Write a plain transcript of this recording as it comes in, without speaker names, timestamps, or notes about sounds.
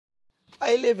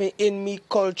I live in me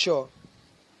culture,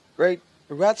 right?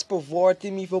 Rats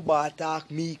perverting me for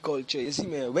attack me culture. You see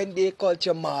me? When they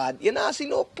culture mad, you not see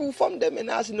no proof from them. You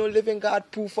not see no living God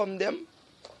proof from them.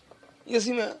 You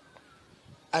see me?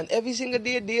 And every single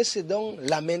day they sit down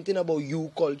lamenting about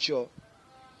you culture.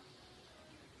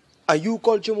 And you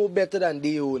culture more better than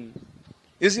they own.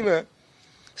 You see me?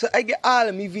 So I get all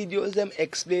of me videos them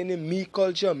explaining me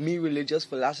culture, me religious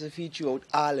philosophy throughout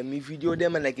all of me video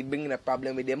them, and like it bringing a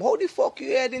problem with them. How the fuck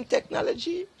you adding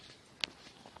technology?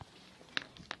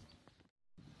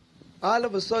 All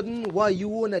of a sudden, what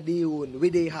you own a day own, where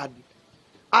they had.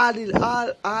 All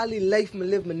the life me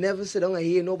live, me never sit down and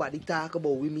hear nobody talk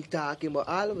about what me talking, but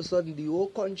all of a sudden the whole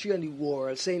country and the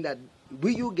world saying that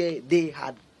we you get they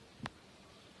had.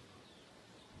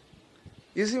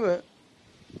 You see me?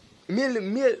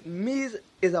 Me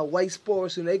is a wise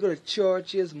person. I go to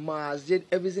churches, masjid,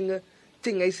 every single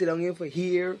thing I sit down here for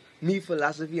here, me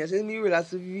philosophy. I say me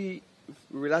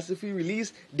philosophy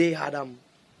release, they had them.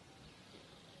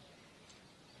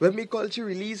 When me culture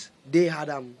release, they had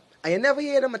them. And you never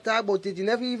hear them talk about it. You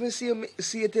never even see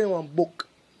it in one book.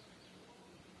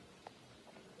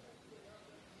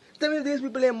 Tell me these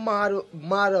people are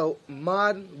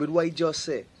mad with what I just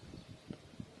said.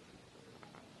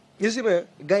 You see me?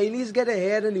 Guyanese get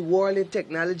ahead in the world in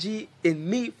technology in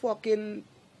me fucking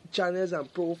channels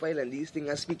and profile and these things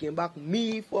and speaking back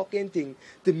me fucking thing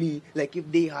to me like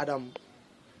if they had them.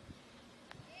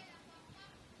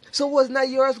 So was not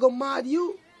yours go mad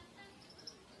you?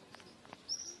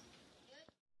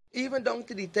 Even down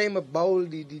to the time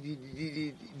about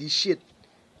the shit.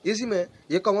 You see me?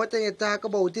 You come out and you talk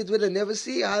about it where they never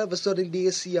see, all of a sudden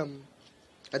they see them.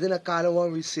 And then I call them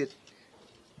one reset.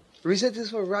 Reset is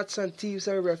for rats and thieves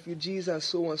and refugees and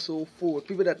so on and so forth.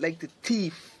 People that like to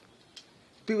thief.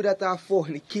 People that are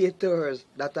fornicators,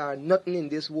 that are nothing in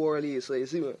this world here. So you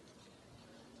see me?